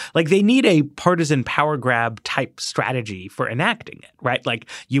idea, like they need a partisan power grab type strategy for enacting it, right? Like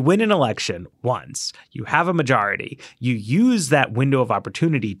you win an election once, you have a majority, you use that window of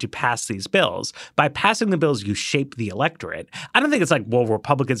opportunity to pass these bills. By passing the bills, you shape the electorate. I don't think it's like, well,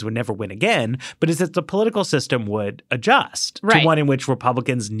 Republicans would never win again, but it's that the political system would adjust to one in which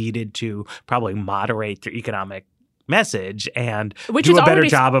Republicans needed to probably moderate their economic message and do a better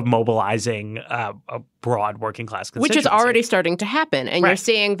job of mobilizing a broad working class constituency. Which is already starting to happen. And you're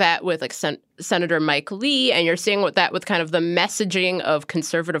seeing that with like Senator Mike Lee, and you're seeing that with kind of the messaging of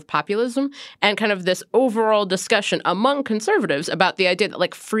conservative populism and kind of this overall discussion among conservatives about the idea that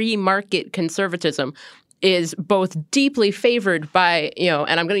like free market conservatism is both deeply favored by,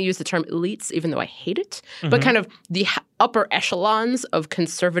 and I'm going to use the term elites, even though I hate it, but kind of the upper echelons of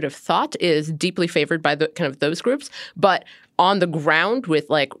conservative thought is deeply favored by the kind of those groups. But on the ground with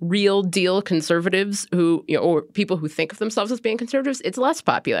like real deal conservatives who, or people who think of themselves as being conservatives, it's less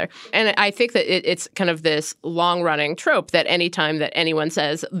popular. And I think that it's kind of this long running trope that anytime that anyone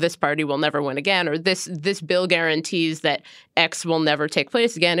says this party will never win again, or this bill guarantees that X will never take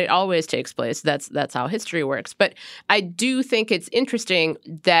place again, it always takes place. That's how history works. But I do think it's interesting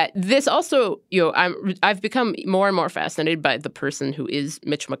that this also, I've become more and more fascinated by the person who is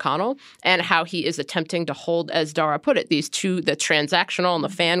Mitch McConnell and how he is attempting to hold, as Dara put it, these two, the transactional and the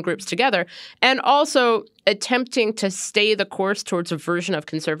fan groups together, and also attempting to stay the course towards a version of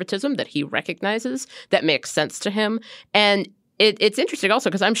conservatism that he recognizes that makes sense to him. And it's interesting also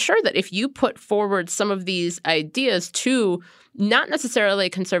because I'm sure that if you put forward some of these ideas to not necessarily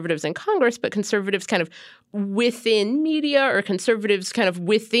conservatives in Congress, but conservatives kind of within media or conservatives kind of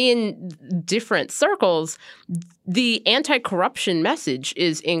within different circles, the anti-corruption message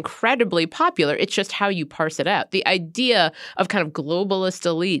is incredibly popular. It's just how you parse it out. The idea of kind of globalist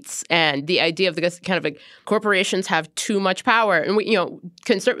elites and the idea of the kind of like corporations have too much power. And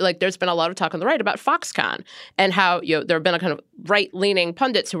there's been a lot of talk on the right about Foxconn and how, there have been a kind of right-leaning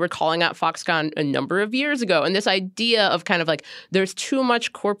pundits who were calling out Foxconn a number of years ago. And this idea of kind of like, there's too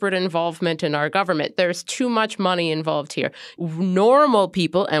much corporate involvement in our government. There's too much money involved here. Normal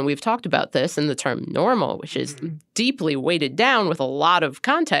people, and we've talked about this in the term normal, which is deeply weighted down with a lot of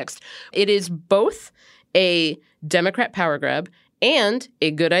context. It is both a Democrat power grab and a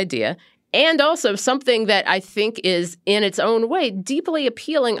good idea, and also something that I think is in its own way deeply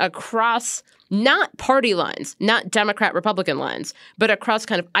appealing across not party lines, not Democrat-Republican lines, but across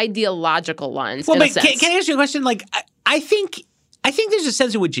kind of ideological lines. Well, but can I ask you a question? Like, I think there's a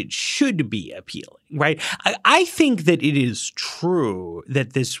sense in which it should be appealing, right? I think that it is true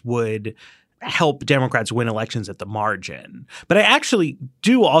that this would help Democrats win elections at the margin. But I actually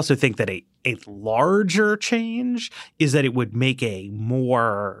do also think that a larger change is that it would make a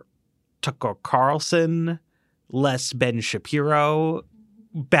more Tucker Carlson, less Ben Shapiro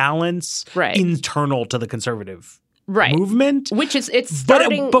balance internal to the conservative movement. Which is, it's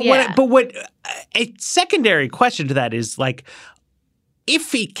starting, But what a secondary question to that is like,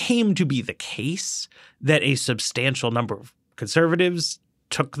 if it came to be the case that a substantial number of conservatives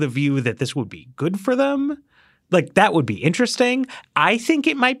took the view that this would be good for them, like that would be interesting. I think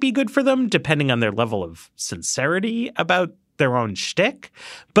it might be good for them depending on their level of sincerity about their own shtick.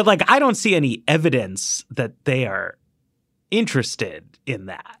 But like, I don't see any evidence that they are interested in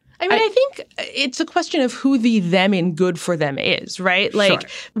that. I mean, I think it's a question of who the them in good for them is, right? Like,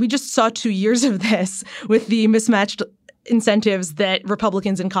 we just saw 2 years of this with the mismatched incentives that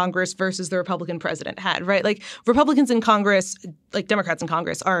Republicans in Congress versus the Republican president had, right? Like, Republicans in Congress, like Democrats in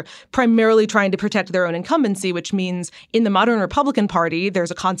Congress, are primarily trying to protect their own incumbency, which means in the modern Republican Party,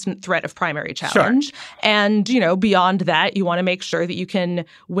 there's a constant threat of primary challenge. Sure. And, beyond that, you want to make sure that you can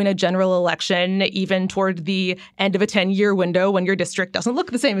win a general election even toward the end of a 10-year window when your district doesn't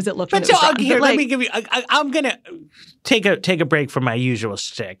look the same as it looked when it was run. Here, let me give you I'm going to take a break from my usual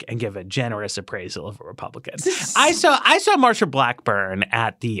shtick and give a generous appraisal of a Republican. I saw Marsha Blackburn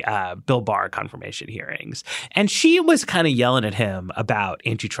at the Bill Barr confirmation hearings, and she was kind of yelling at him about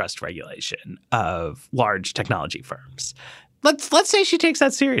antitrust regulation of large technology firms. Let's say she takes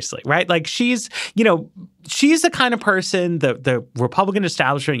that seriously, right? Like she's the kind of person the Republican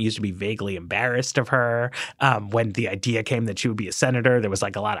establishment used to be vaguely embarrassed of her. When the idea came that she would be a senator, there was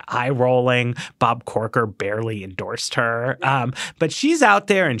like a lot of eye rolling. Bob Corker barely endorsed her. But she's out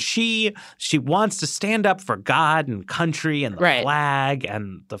there and she wants to stand up for God and country and the flag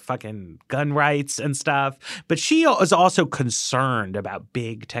and the fucking gun rights and stuff. But she is also concerned about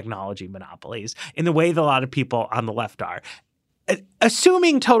big technology monopolies in the way that a lot of people on the left are.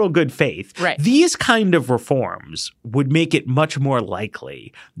 Assuming total good faith, these kind of reforms would make it much more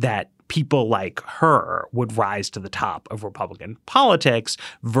likely that people like her would rise to the top of Republican politics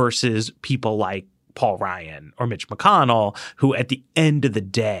versus people like Paul Ryan or Mitch McConnell, who at the end of the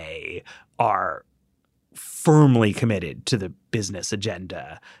day are firmly committed to the business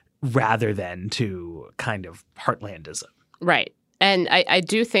agenda rather than to kind of heartlandism. Right. And I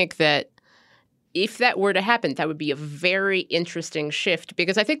do think that if that were to happen, that would be a very interesting shift,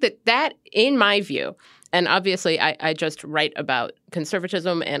 because I think that in my view, and obviously I just write about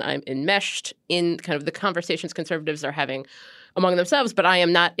conservatism and I'm enmeshed in kind of the conversations conservatives are having among themselves, but I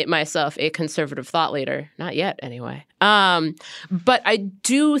am not myself a conservative thought leader. Not yet, anyway. But I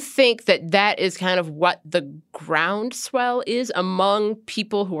do think that is kind of what the groundswell is among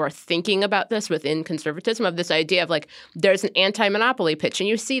people who are thinking about this within conservatism, of this idea of like there's an anti-monopoly pitch. And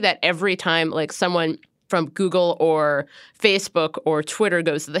you see that every time like someone from Google or Facebook or Twitter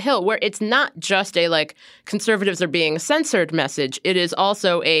goes to the Hill, where it's not just a like conservatives are being censored message. It is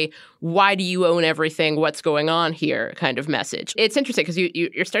also a why do you own everything? What's going on here kind of message. It's interesting because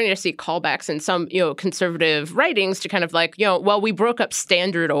you're starting to see callbacks in some conservative writings to kind of like, well, we broke up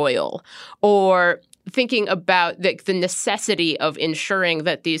Standard Oil, or thinking about the necessity of ensuring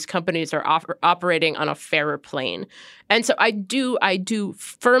that these companies are operating on a fairer plane. And so I do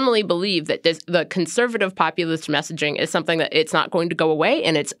firmly believe that the conservative populist messaging is something that it's not going to go away,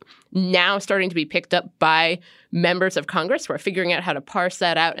 and it's now starting to be picked up by members of Congress who are figuring out how to parse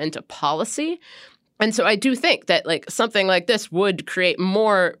that out into policy. And so I do think that like something like this would create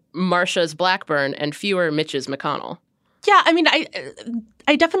more Marsha's Blackburn and fewer Mitch's McConnell. Yeah, I mean,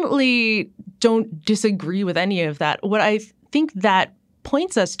 I definitely don't disagree with any of that. What I think that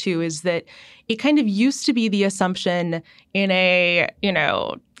points us to is that it kind of used to be the assumption in a,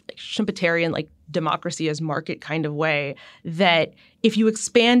 Schumpeterian, like democracy as market kind of way, that if you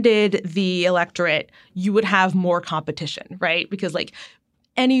expanded the electorate, you would have more competition, right? Because like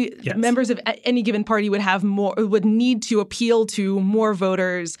members of any given party would need to appeal to more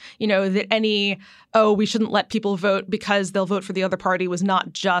voters, that we shouldn't let people vote because they'll vote for the other party was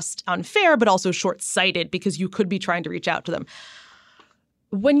not just unfair, but also short-sighted because you could be trying to reach out to them.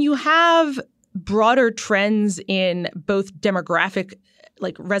 When you have broader trends in both demographic,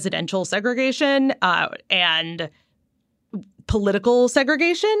 like residential segregation and political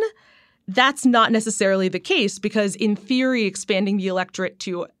segregation, that's not necessarily the case because in theory, expanding the electorate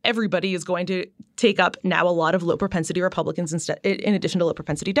to everybody is going to take up now a lot of low-propensity Republicans in addition to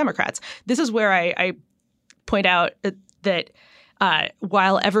low-propensity Democrats. This is where I point out that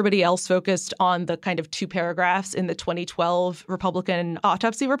while everybody else focused on the kind of 2 paragraphs in the 2012 Republican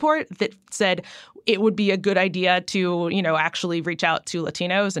autopsy report that said it would be a good idea to, actually reach out to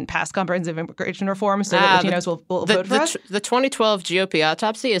Latinos and pass comprehensive immigration reform so that Latinos will vote for us. The 2012 GOP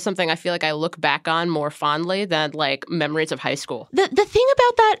autopsy is something I feel like I look back on more fondly than like memories of high school. The thing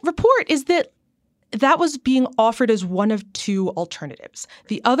about that report is that was being offered as one of 2 alternatives.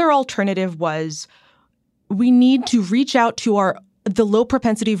 The other alternative was we need to reach out to the low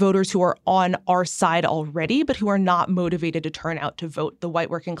propensity voters who are on our side already, but who are not motivated to turn out to vote, the white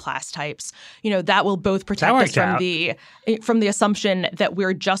working class types. That will both protect us from the assumption that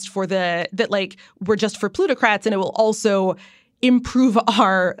we're just for plutocrats, and it will also improve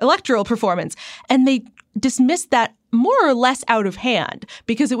our electoral performance. And they dismissed that more or less out of hand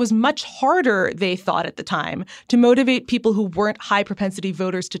because it was much harder, they thought at the time, to motivate people who weren't high propensity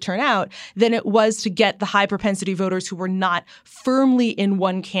voters to turn out than it was to get the high propensity voters who were not firmly in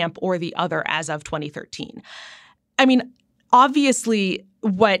one camp or the other as of 2013. I mean, obviously,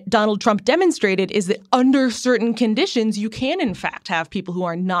 what Donald Trump demonstrated is that under certain conditions, you can, in fact, have people who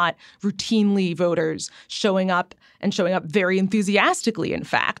are not routinely voters showing up very enthusiastically, in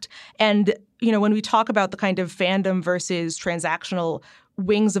fact. And, when we talk about the kind of fandom versus transactional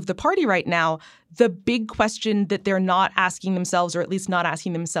wings of the party right now, the big question that they're not asking themselves, or at least not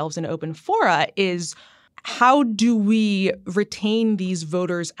asking themselves in open fora, is how do we retain these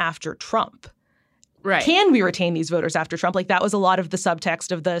voters after Trump? Right. Can we retain these voters after Trump? Like, that was a lot of the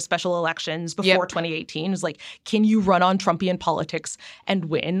subtext of the special elections before 2018. It was like, can you run on Trumpian politics and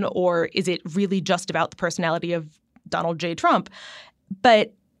win? Or is it really just about the personality of Donald J. Trump?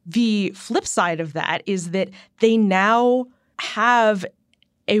 But the flip side of that is that they now have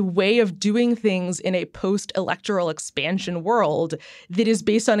a way of doing things in a post-electoral expansion world that is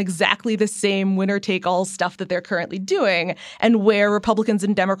based on exactly the same winner-take-all stuff that they're currently doing, and where Republicans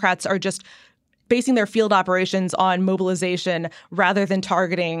and Democrats are just basing their field operations on mobilization rather than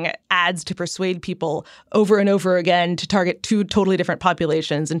targeting ads to persuade people over and over again to target 2 totally different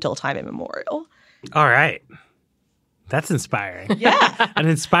populations until time immemorial. All right. That's inspiring. Yeah. An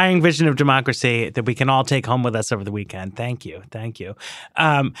inspiring vision of democracy that we can all take home with us over the weekend. Thank you. Thank you.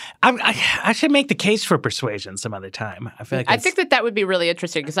 I should make the case for persuasion some other time. I think that would be really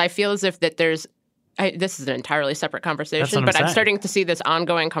interesting because I feel as if that there's this is an entirely separate conversation, but I'm starting to see this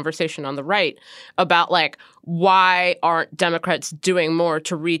ongoing conversation on the right about like why aren't Democrats doing more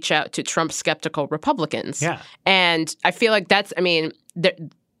to reach out to Trump skeptical Republicans? Yeah. And I feel like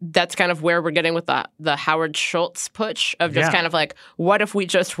that's kind of where we're getting with the Howard Schultz push of just kind of like, what if we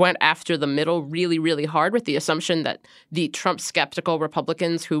just went after the middle really, really hard with the assumption that the Trump skeptical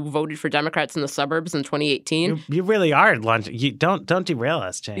Republicans who voted for Democrats in the suburbs in 2018. You really are launching. You don't derail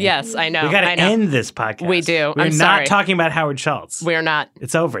us, Jane. Yes, I know. We got to end this podcast. We do. We're not talking about Howard Schultz. We're not.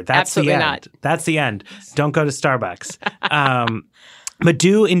 It's over. That's Absolutely the end. Not. That's the end. Don't go to Starbucks. But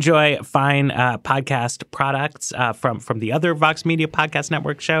do enjoy fine podcast products from the other Vox Media Podcast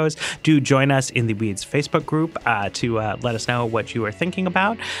Network shows. Do join us in the Weeds Facebook group to let us know what you are thinking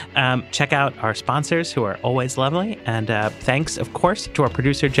about. Check out our sponsors, who are always lovely. And thanks, of course, to our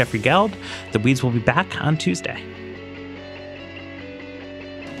producer, Jeffrey Geld. The Weeds will be back on Tuesday.